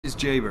This is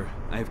Jaber.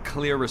 I have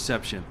clear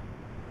reception.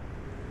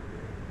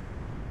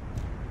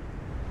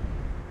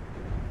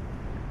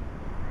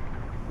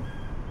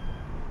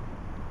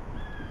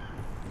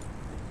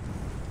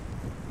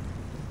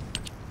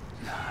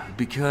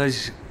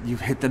 Because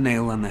you've hit the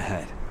nail on the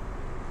head.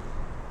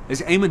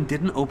 As Eamon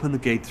didn't open the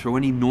gate through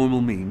any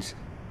normal means,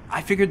 I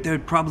figured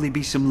there'd probably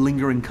be some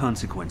lingering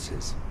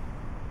consequences.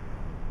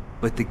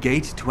 But the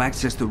gate to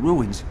access the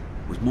ruins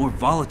was more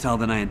volatile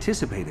than I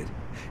anticipated.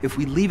 If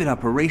we leave it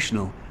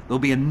operational, there'll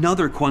be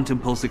another quantum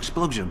pulse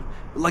explosion,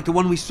 like the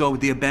one we saw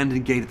with the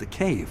abandoned gate at the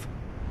cave.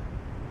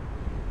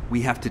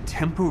 We have to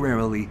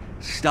temporarily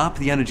stop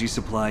the energy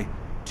supply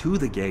to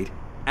the gate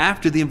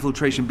after the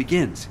infiltration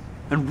begins,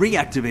 and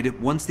reactivate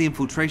it once the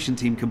infiltration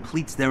team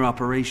completes their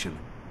operation.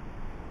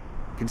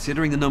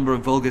 Considering the number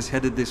of Vulgas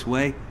headed this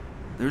way,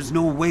 there's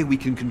no way we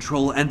can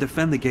control and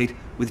defend the gate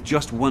with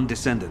just one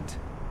Descendant.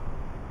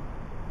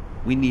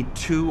 We need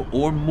 2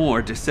 or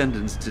more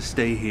Descendants to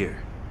stay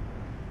here.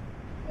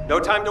 No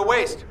time to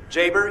waste.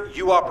 Jaber,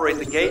 you operate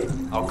the gate,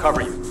 I'll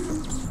cover you.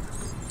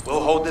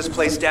 We'll hold this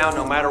place down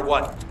no matter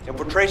what.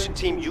 Infiltration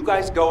team, you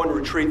guys go and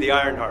retrieve the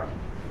Ironheart.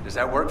 Does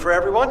that work for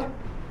everyone?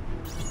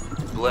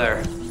 Blair,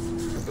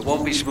 it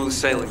won't be smooth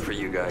sailing for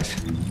you guys.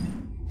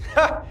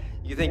 Ha!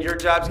 You think your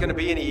job's gonna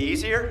be any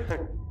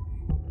easier?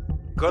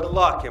 Good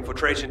luck,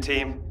 infiltration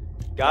team.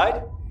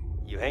 Guide,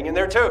 you hang in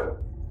there too.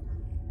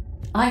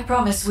 I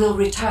promise we'll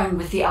return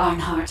with the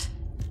Ironheart,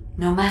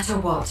 no matter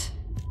what.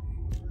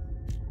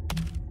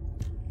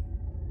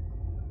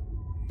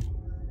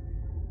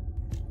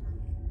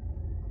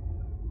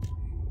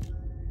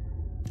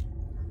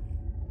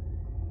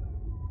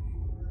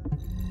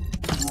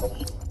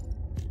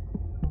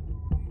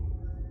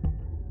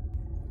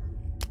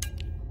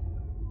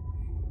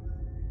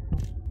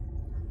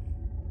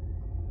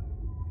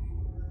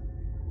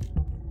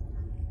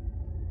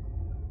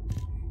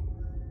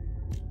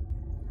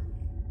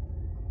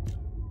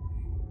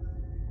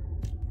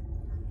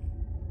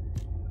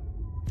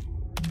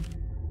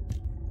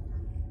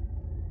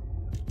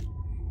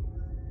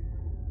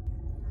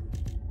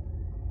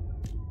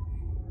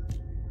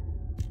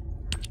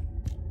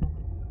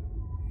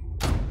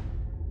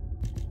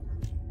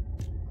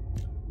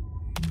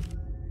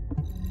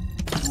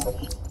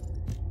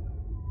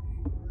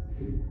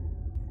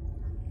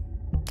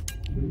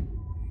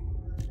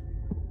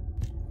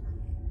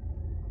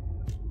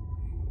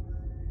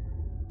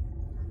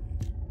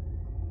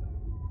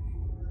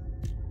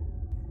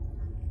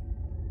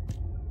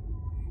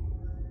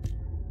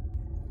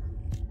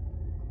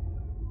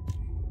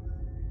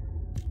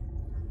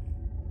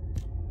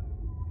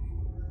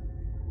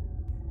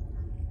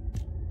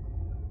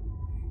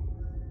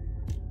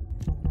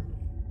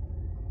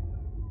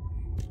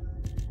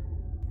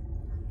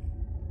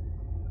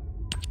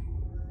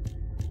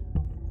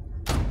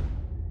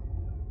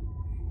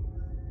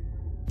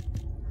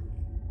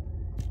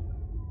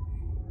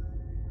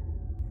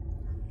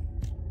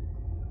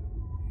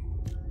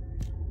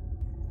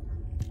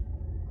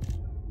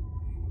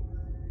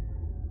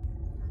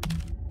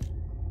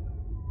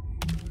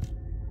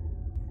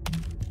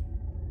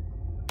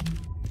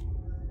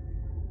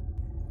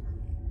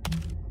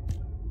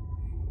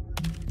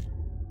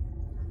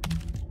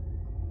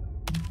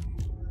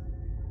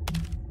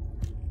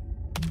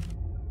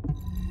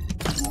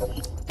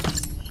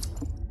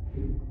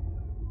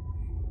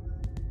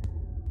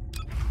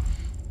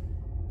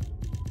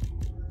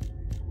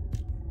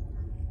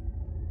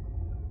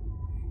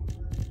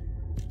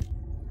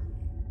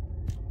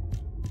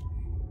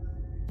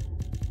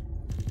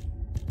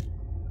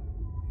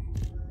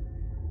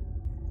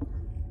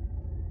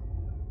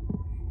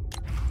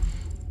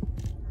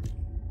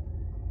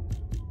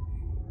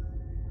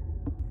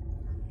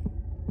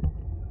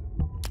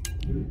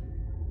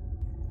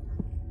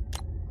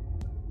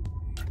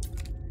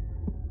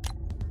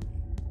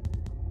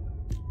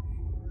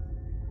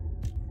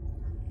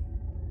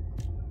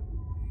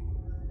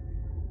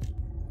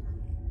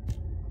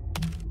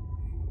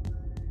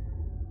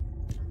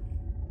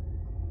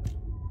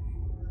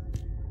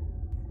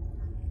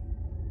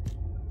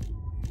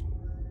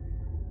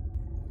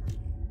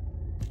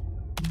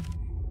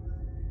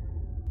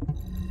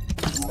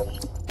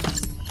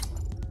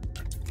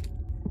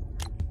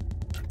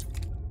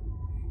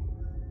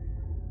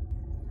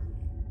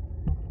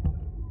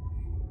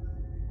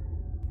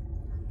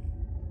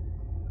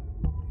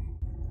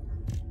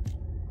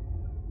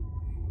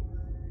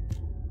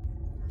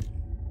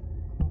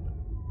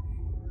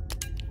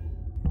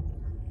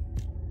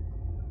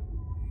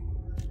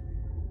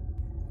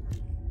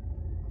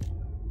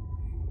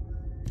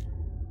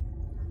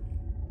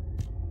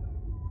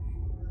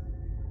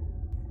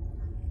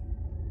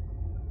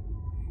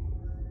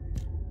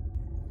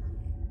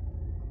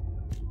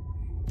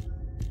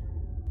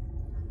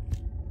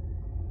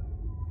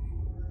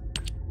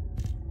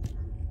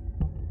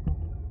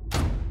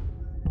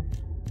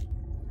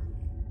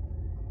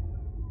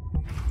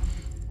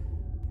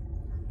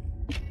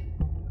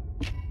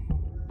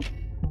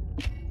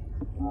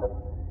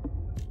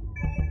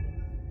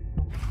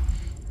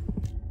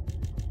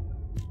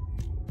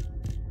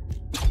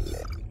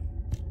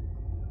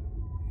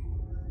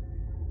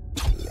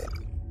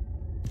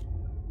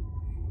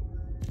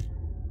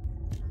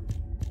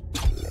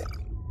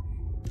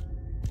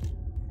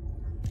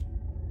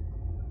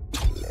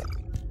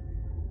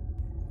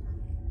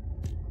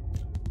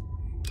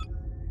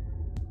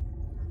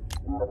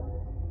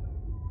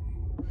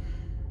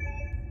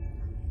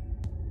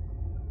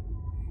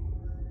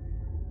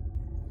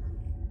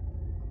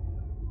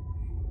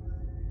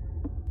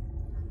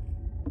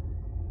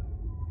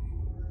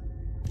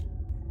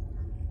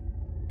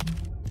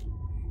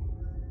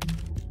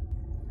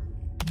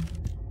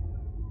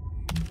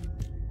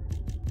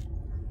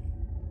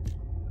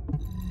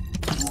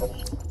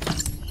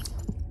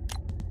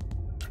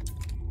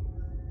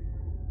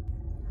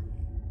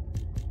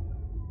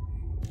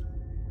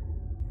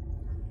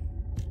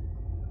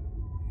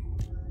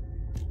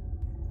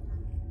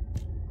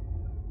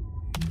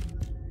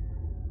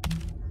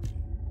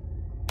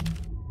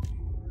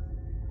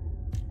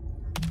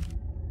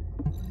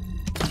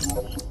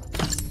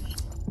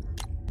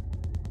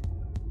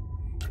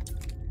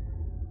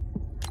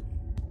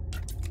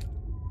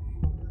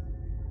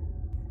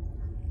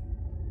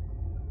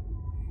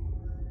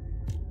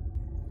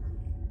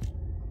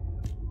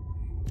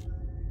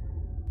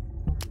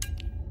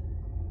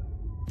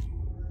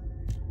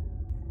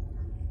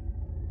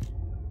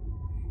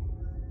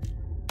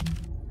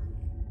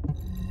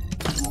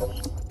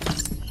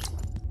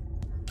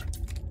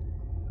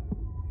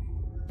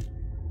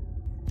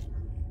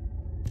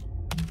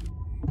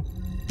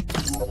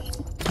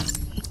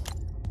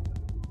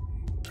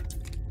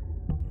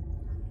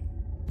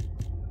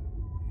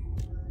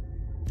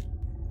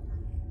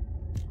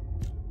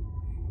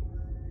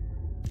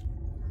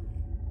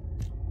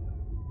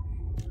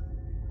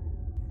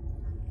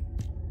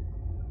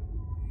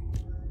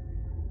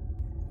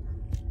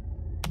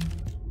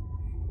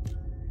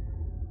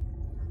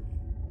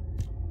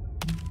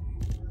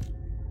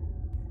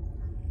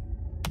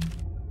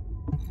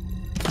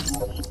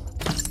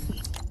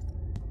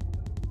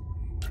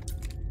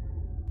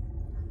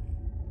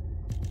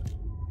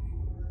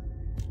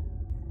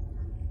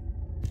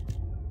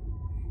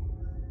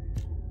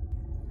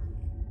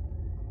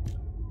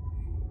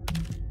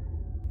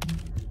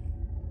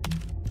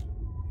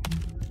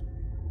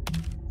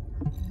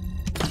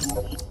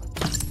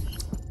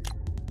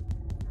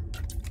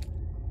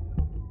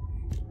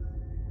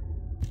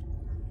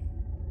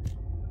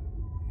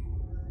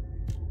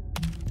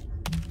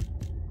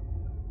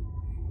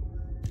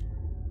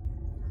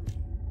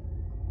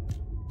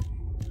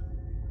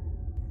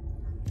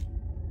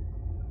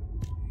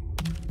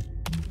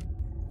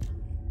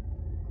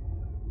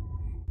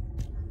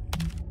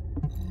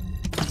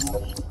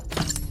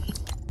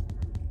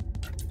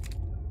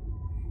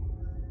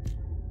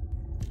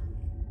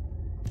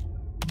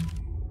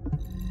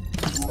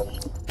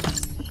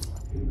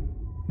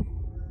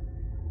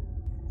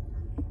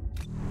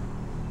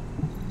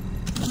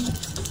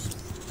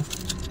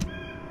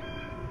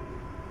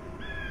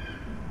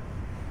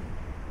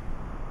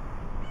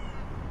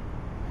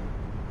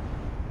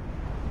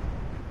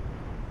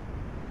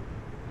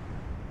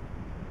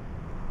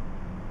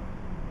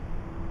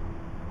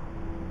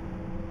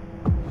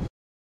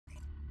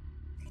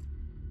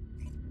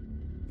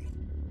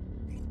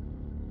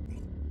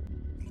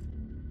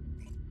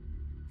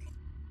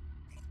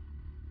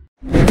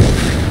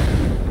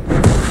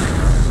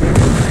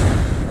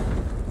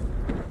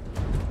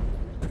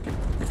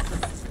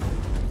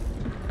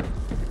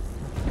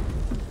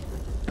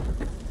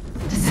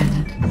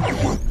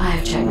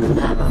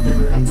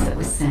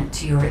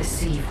 To your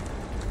receive.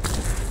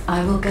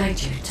 I will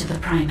guide you to the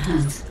Prime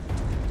Hands.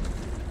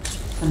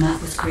 The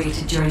map was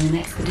created during an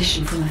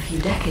expedition from a few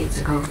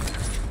decades ago,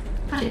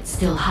 but it's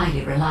still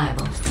highly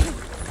reliable.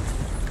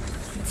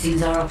 It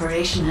seems our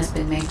operation has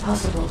been made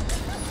possible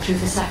through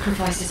the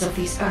sacrifices of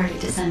these early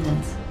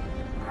Descendants.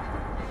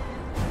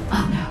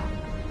 Oh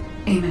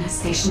no. Eamon has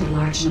stationed a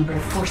large number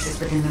of forces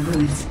within the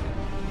ruins.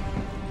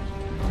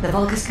 The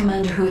Vulgus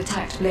commander who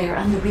attacked Blair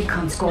and the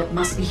recon squad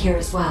must be here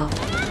as well.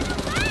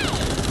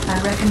 I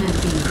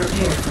recommend being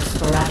prepared for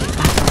sporadic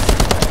battles.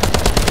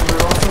 There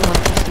are also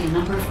likely to be a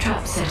number of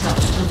traps set up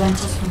to prevent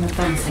us from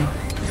advancing.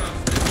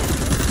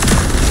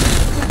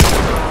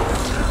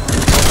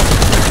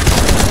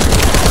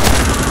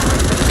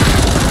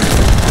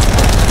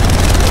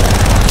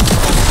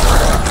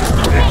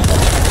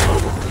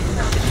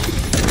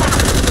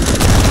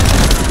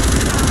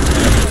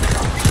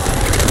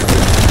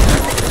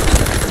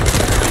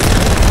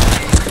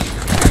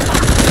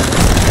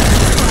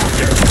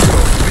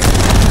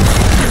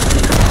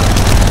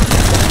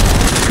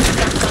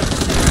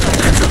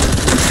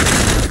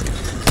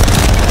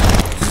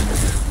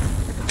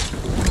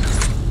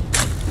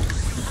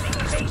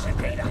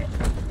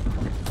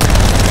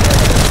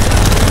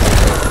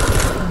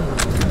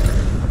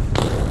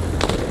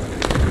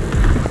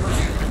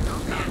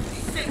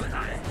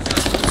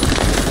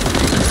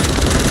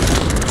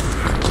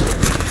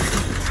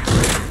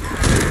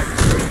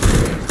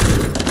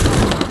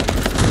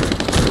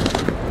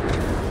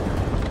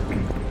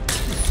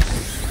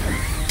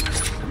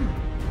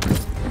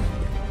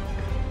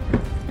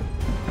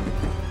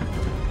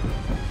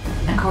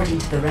 According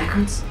to the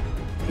records,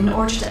 in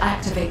order to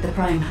activate the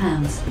Prime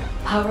Hands,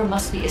 power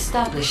must be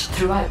established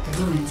throughout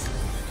the ruins.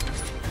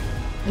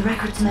 The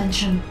records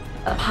mention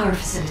a power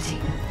facility.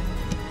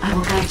 I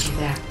will guide you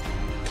there.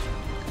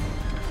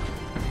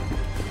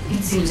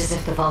 It seems as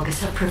if the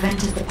Vulgus have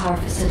prevented the power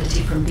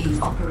facility from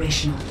being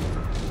operational.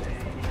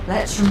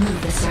 Let's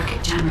remove the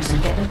circuit jammers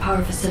and get the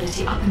power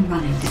facility up and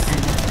running,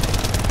 Descendant.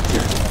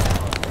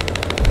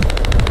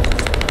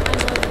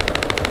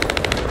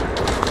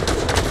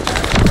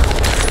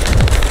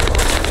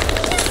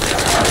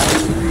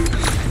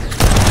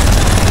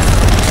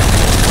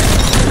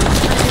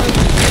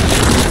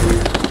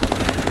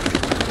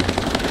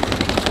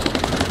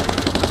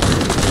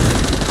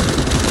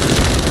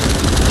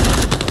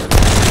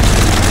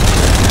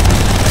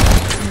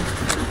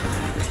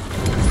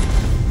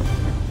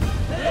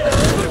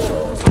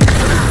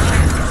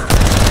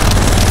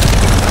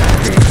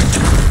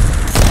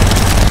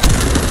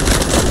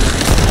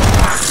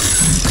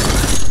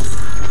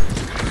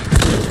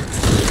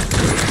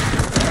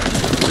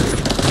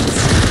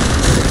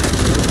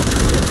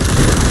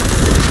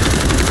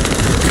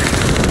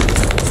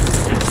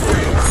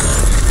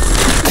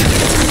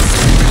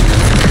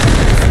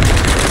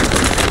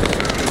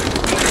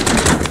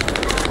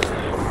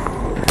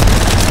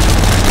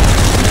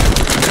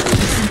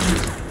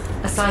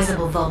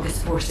 Sizable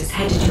Vulgus force is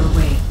headed your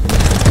way.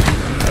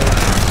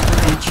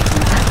 Prevent you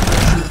from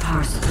activating the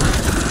power supply.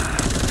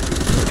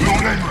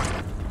 Lord Aemon,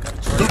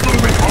 the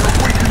vermin are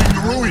awakening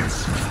the ruins.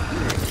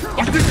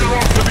 I think they're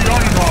after the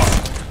Iron Heart.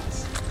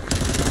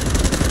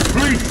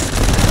 Please,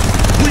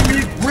 we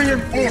need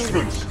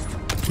reinforcements.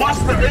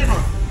 Master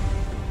Aemon.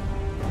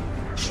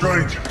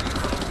 Strange.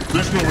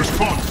 There's no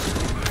response.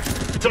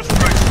 It doesn't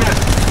make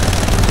sense.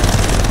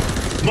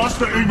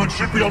 Master Aemon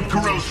should be on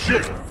Corell's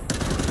ship.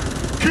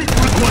 Keep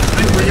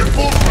requesting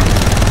reinforcements!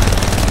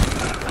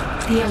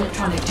 The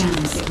electronic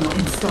jamming signal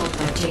installed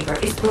by Jaber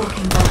is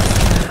blocking Vulgus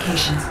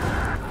communications.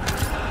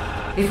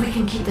 If we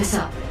can keep this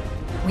up,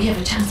 we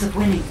have a chance of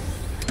winning.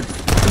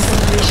 This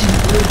operation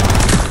is blue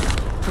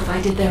box,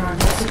 provided there are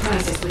no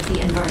surprises with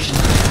the inversion.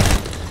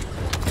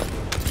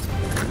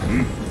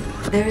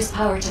 There is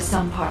power to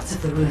some parts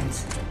of the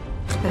ruins,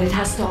 but it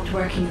has stopped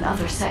working in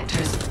other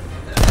sectors.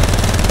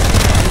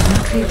 There's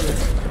no clear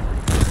route.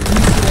 We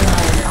need to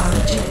rely on our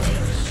agility.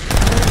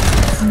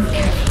 Listen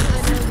carefully.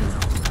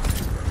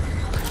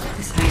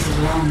 This place has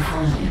long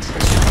fallen into the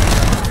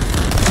shadows.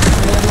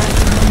 There are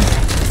likely many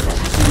sectors that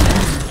have been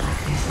abandoned like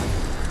this.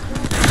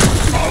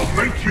 I'll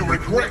make you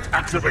regret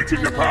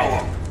activating the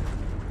power!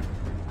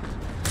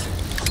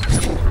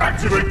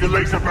 Activate the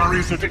laser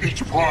barriers at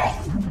each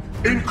path.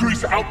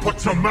 Increase output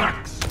to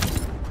max.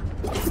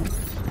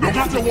 No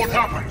matter what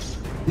happens,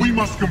 we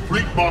must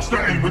complete Master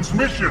Aemon's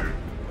mission.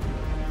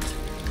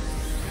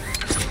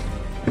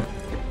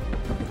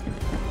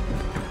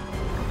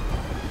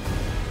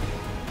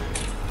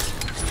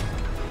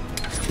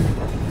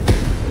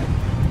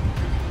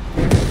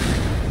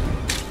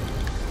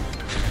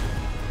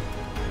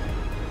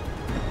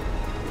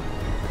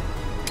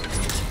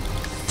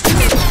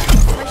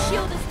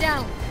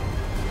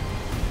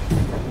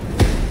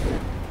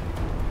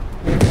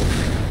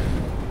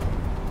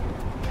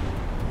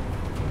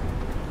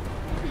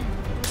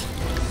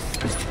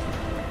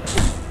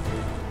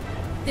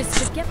 This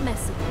could get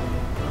messy.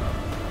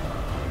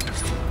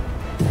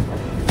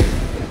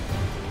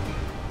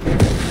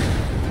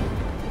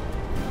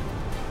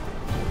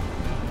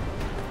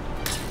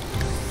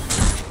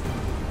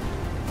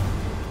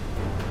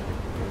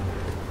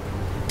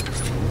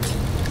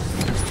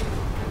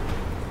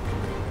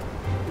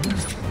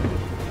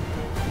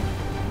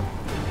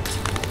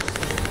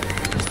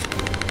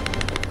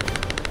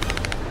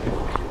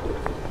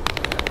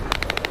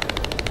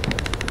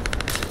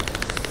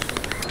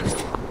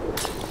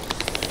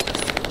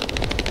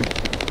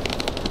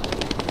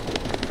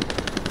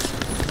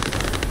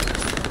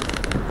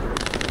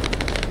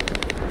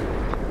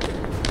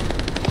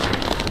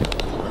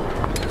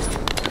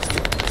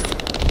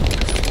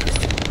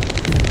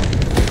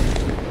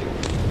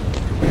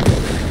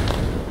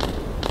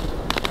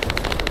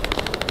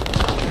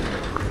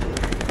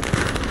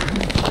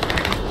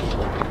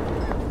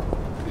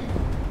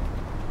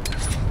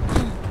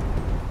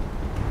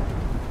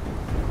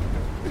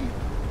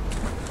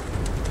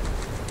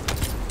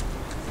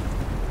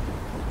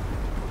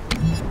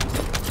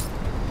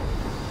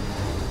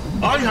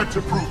 I had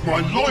to prove my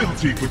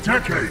loyalty for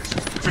decades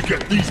to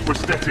get these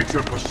prosthetics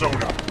and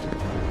persona.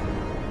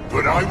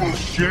 But I will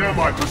share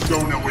my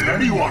persona with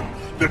anyone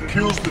that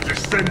kills the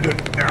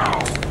Descendant now.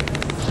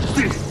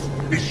 This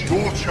is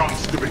your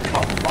chance to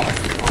become mine.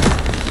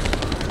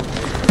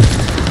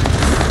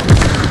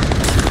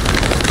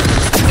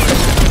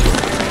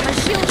 My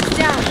shield is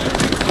down.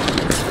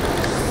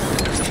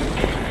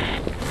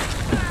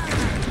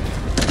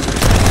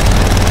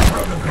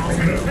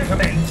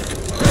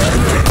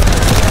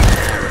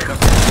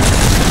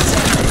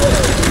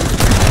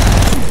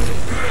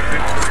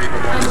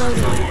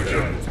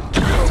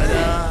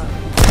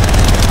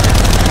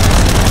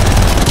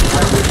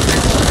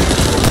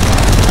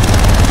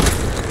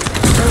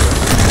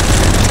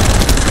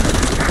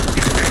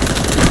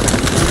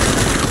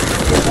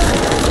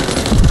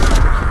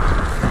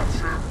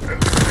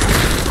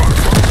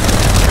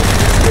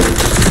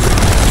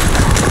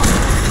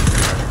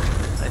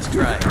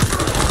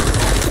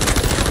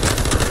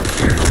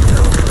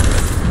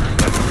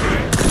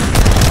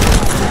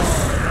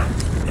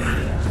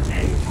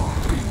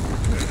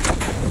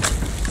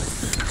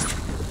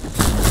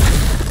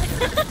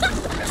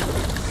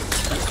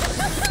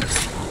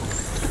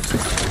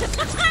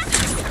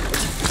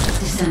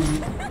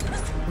 Descendant,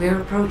 we're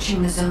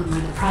approaching the zone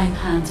where the prime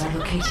hands are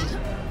located.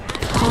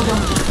 Hold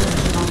on just a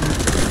little longer.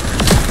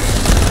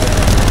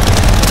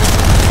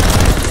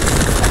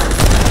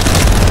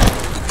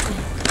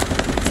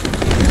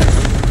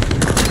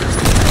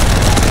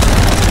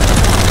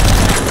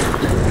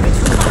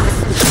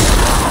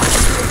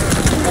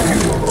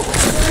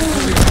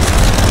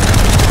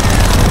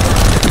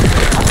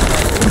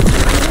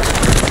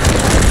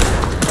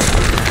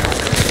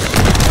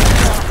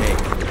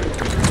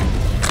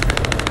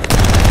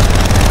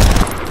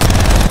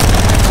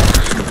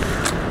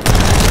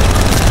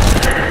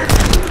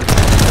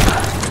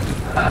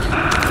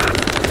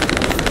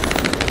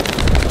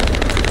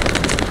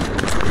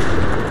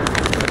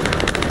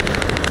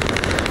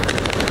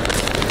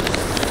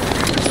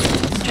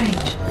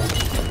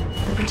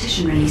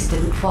 Release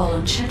didn't fall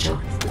on schedule.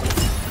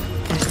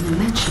 There's no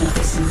mention of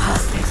this in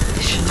past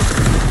expeditions.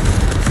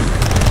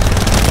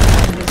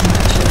 And the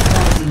temperature is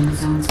rising in the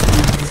zones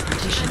beyond this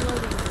partition.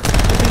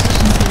 The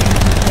partition's been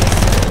kept in place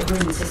so that the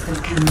brewing system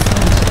can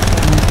respond to the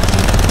thermal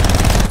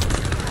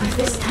fatigue. If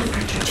this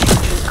temperature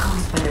change was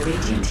caused by the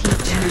radiant heat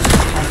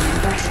generated by the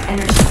inverted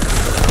energy,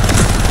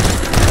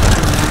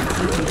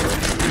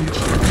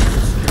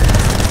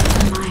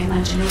 in my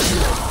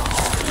imagination,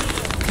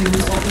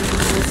 humans won't be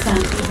able to withstand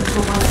even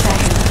for 1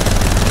 second.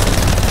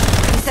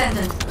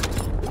 Descendant,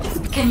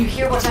 can you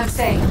hear what I'm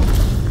saying?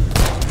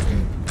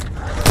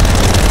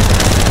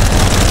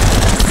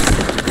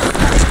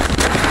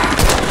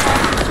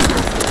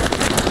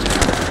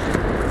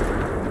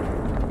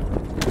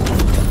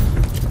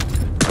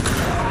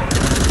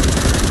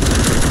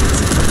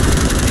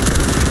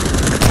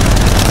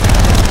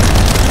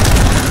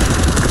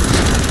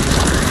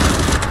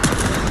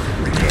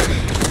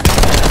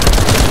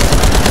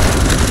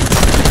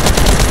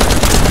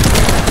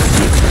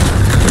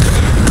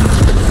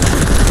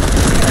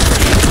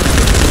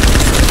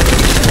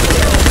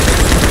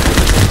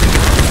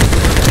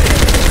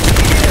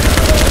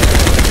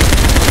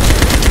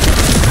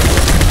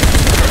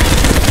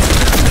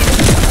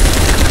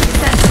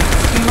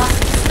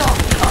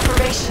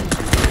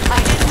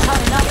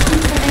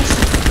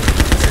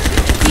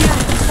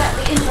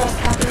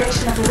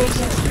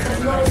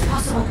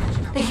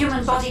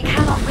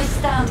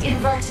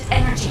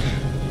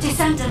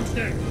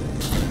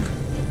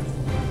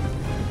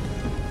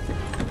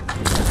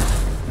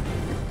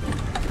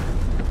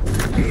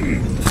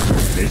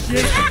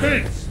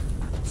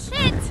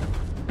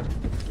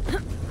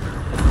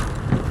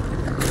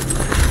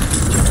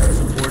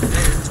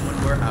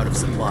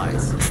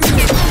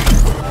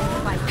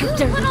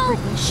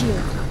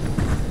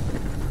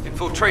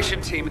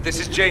 Team, this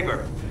is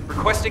Jaber,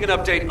 requesting an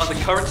update on the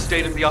current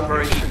state of the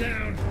operation.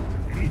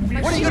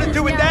 What are you gonna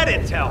do with that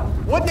intel?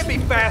 Wouldn't it be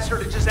faster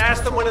to just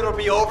ask them when it'll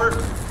be over?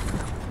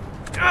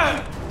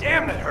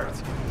 Damn, that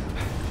hurts.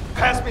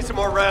 Pass me some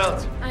more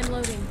rounds. I'm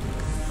loading.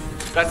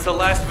 That's the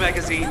last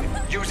magazine.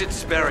 Use it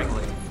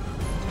sparingly.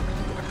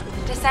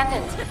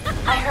 Descendants,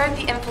 I heard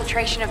the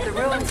infiltration of the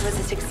ruins was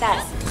a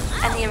success,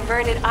 and the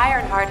inverted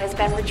Ironheart has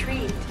been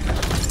retrieved.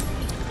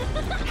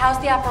 How's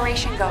the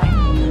operation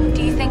going?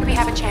 Do you think we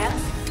have a chance?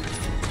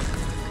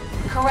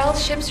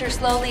 Corell's ships are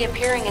slowly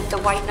appearing at the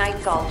White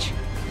Knight Gulch.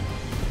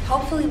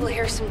 Hopefully we'll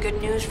hear some good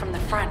news from the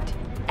front.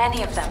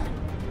 Any of them.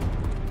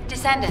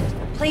 Descendant,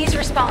 please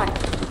respond.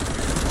 Descendant,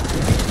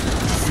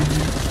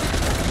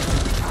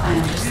 I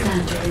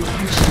understand your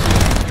intention.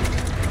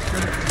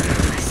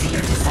 I see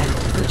you decided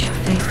to put your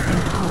faith in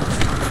hope.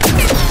 I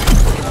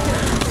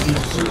see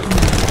you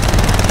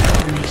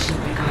information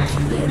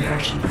regarding the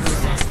inversion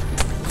process.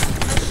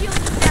 My shield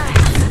is down.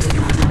 You do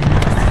not know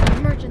enough.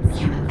 Emergency.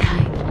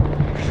 Humankind.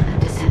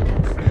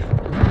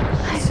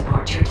 I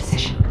support your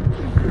decision.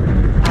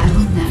 I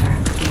will never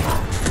give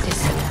up,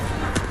 Descendant.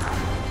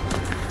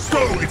 So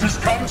it has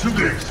come to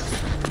this.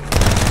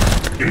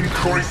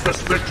 Increase the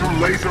spectral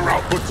laser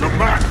output to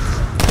max.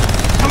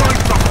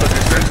 Slice up the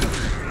Descendants.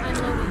 I'm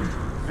loading.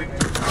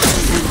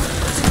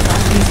 Our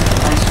laser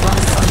device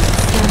runs on the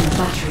external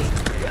battery.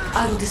 I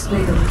will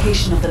display the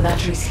location of the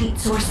battery's heat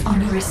source on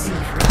the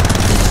receiver.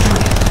 Destroy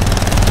it.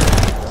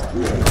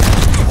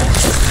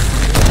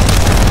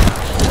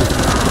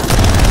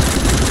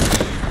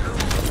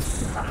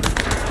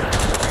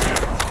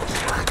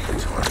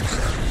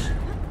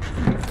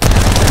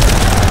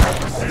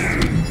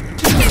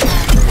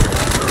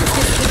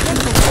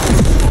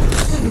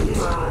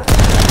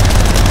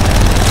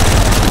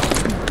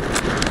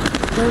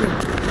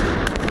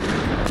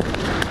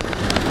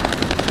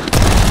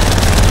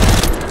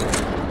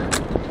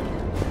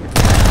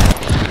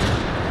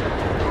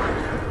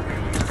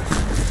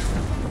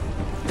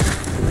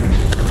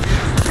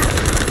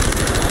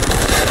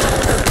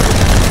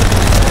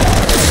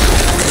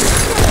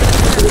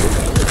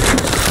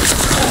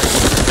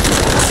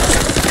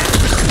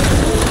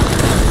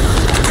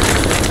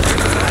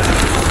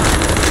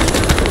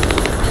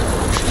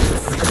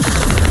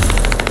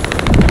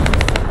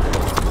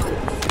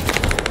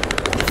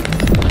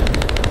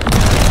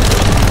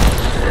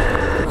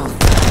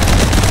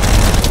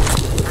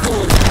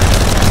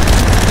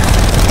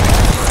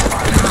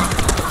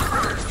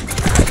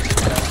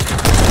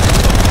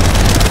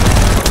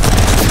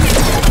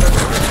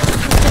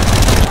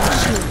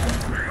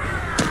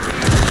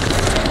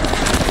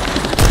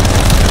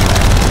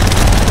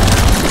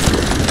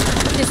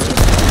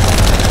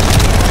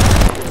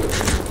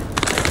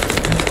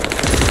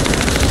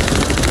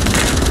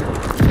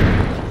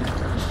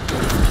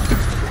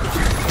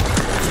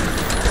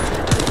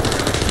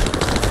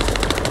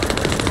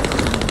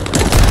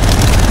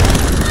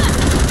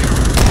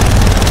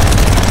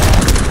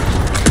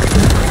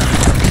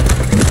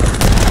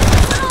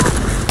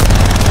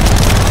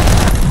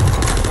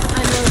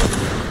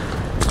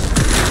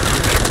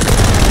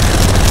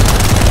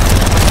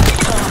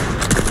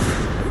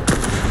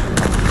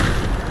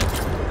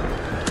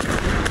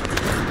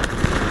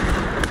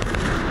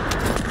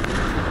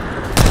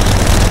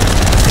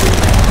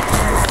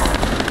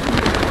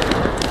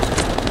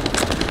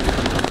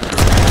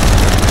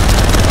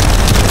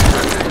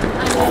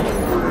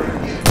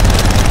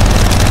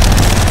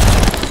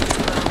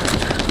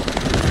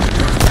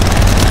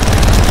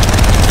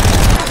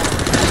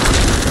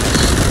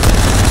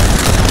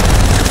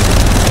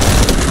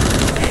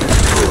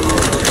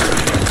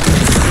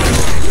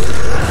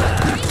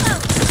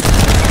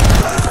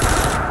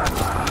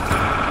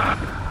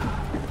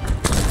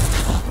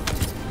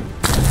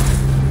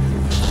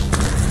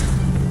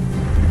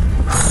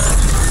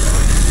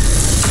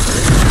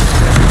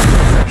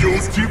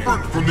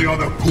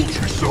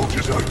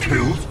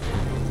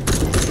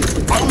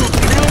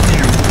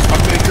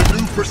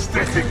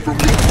 hit from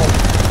your home.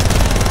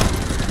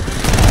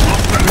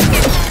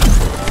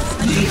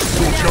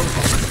 Your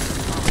jumper.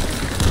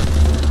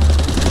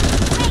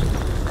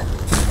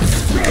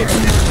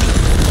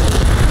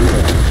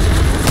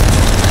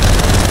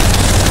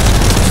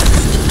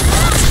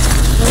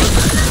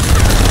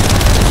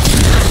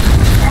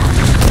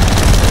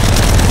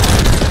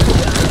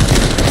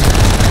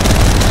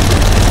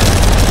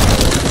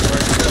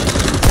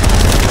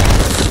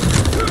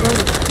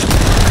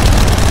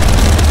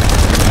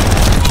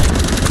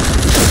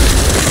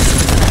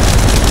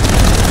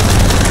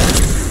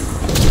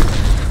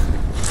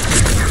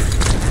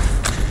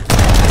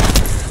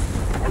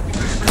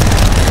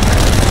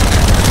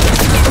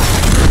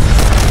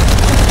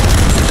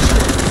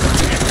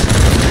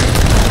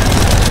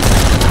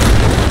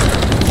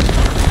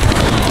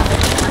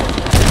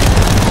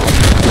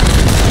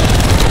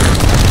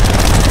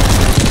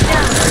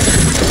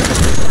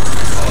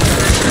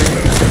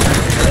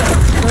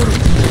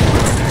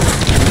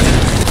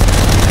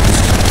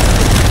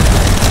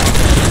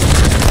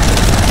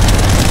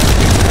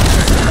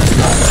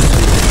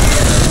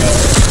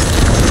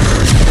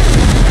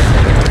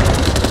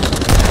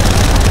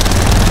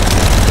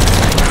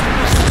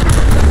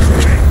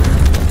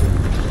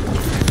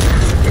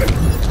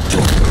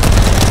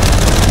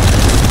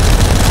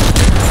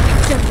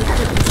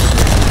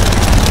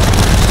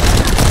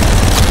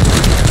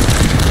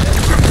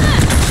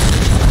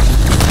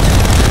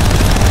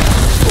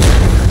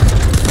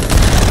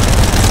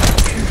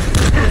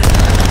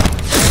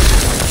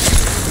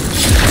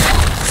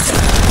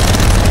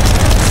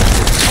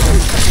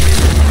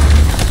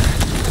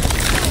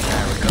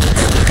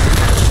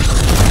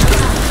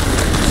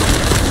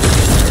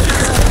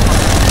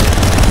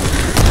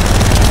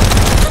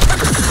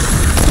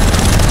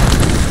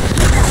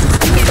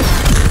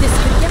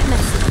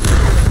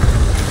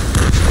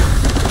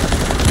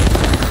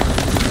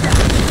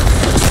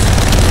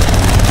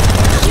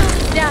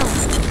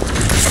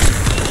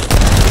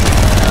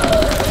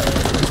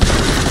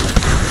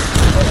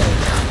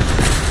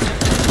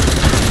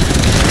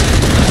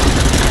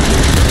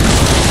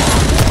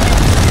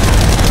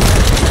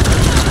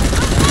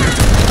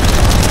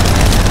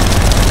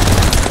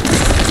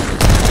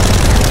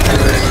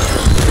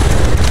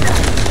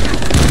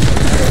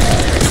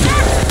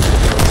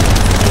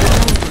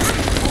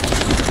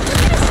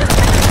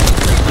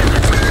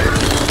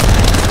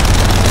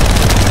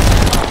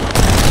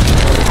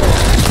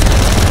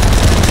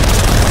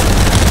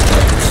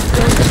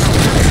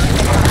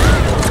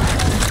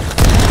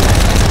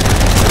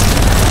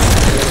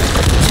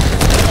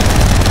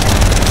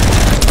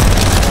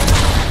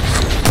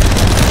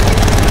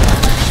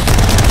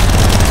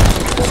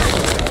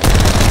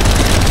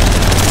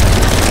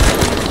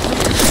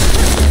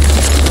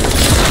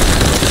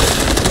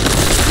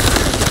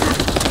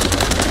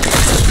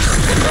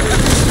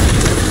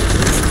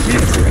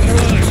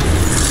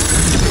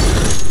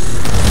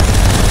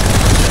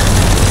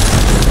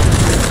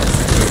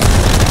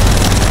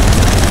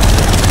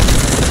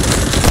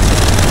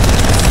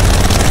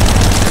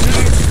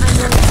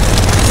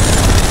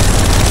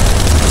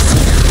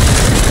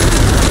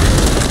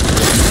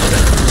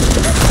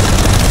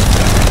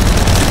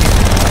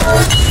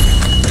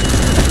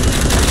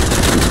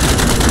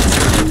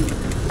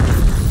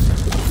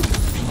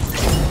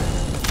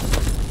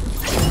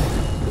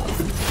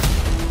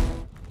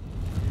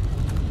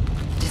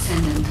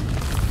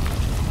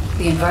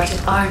 The inverted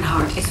iron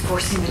heart is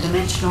forcing the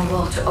dimensional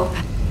wall to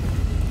open.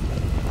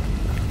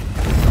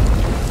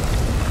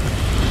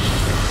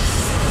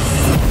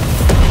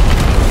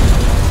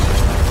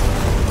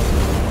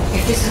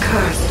 If this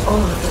occurs at all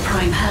of the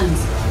prime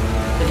hands,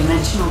 the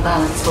dimensional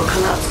balance will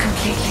collapse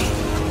completely.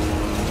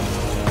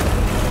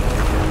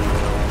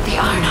 The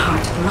iron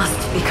heart must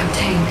be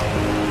contained.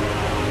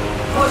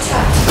 Watch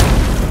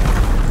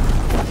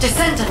out!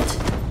 Descendant!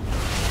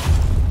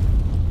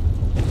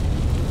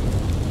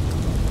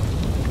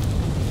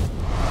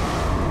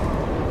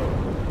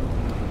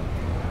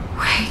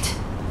 Wait.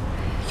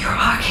 Your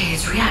arcade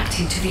is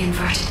reacting to the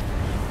inverted.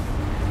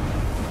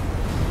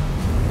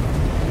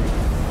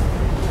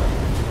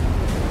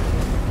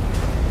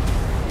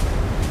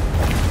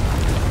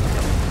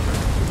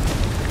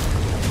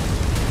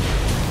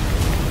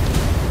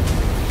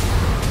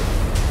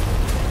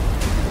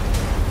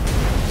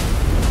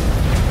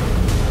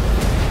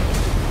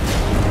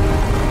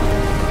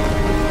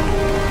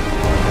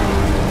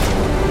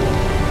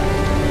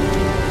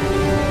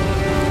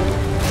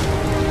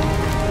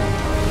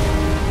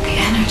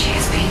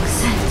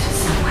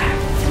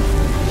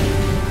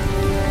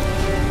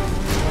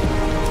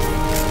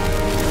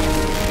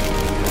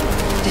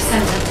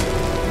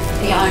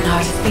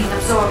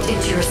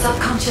 Into your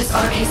subconscious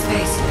arcade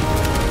space.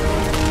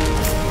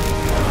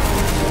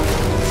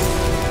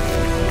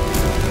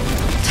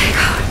 Take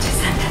heart,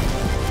 Descendant.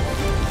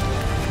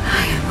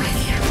 I am with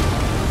you.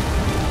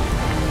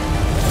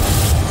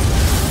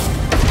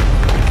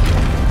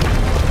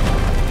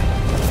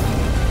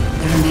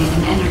 The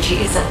remaining energy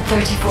is at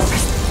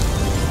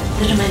 34%.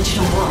 The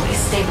dimensional wall is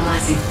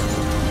stabilizing.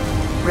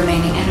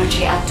 Remaining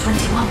energy at 21%,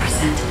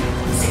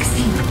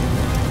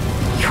 16%.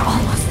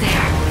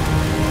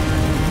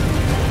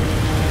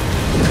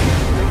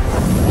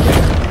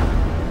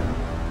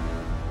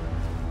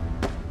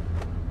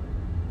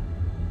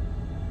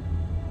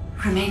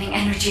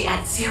 Energy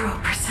at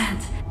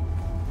 0%.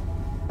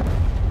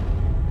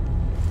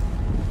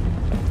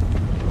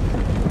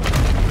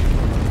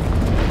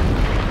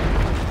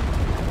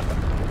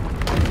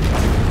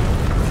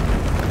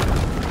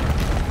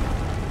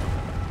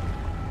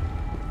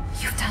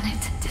 You've done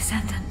it,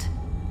 Descendant.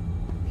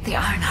 The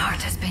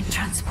Ironheart has been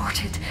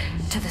transported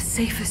to the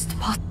safest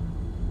possible.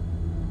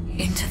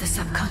 Into the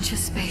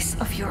subconscious space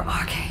of your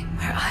arcade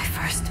where I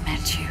first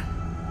met you.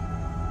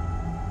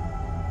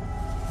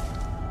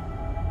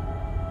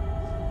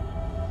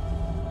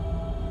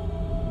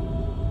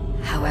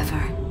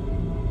 However,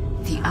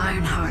 the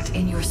Ironheart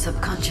in your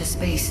subconscious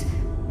space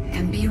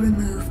can be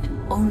removed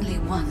only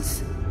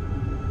once.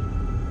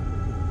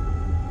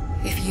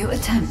 If you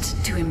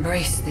attempt to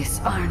embrace this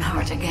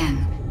Ironheart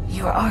again,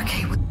 your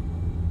arcade will...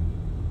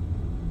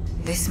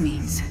 This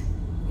means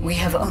we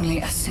have only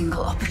a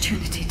single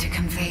opportunity to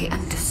convey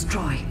and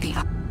destroy the...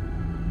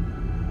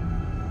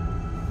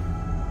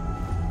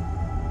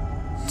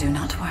 Do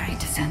not worry,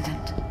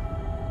 Descendant.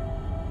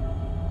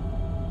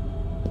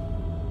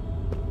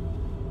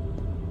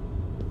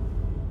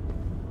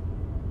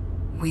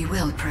 We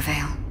will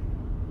prevail.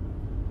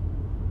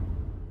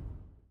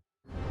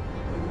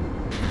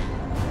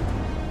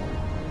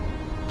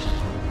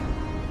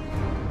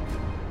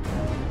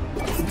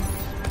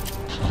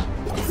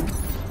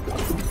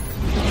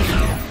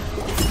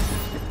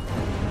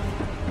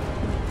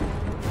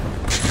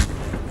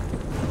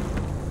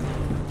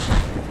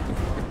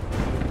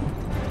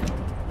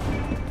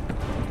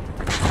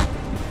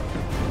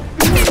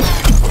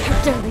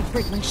 How dare they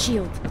break my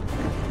shield?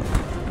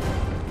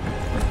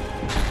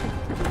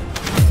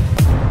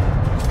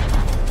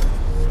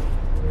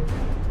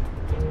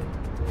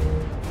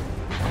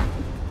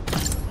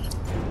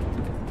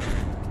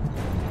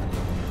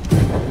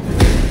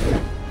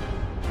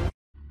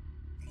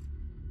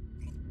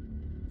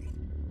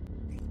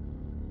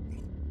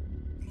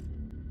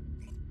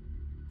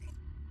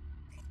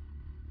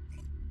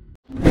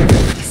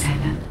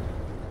 Descendant,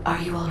 are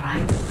you all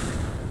right?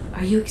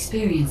 Are you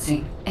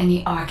experiencing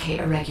any arcade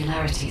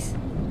irregularities?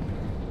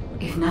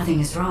 If nothing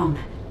is wrong,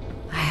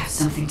 I have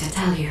something to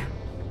tell you.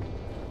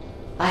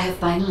 I have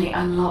finally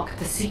unlocked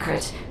the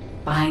secret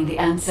behind the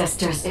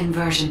Ancestors'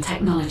 inversion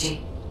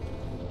technology.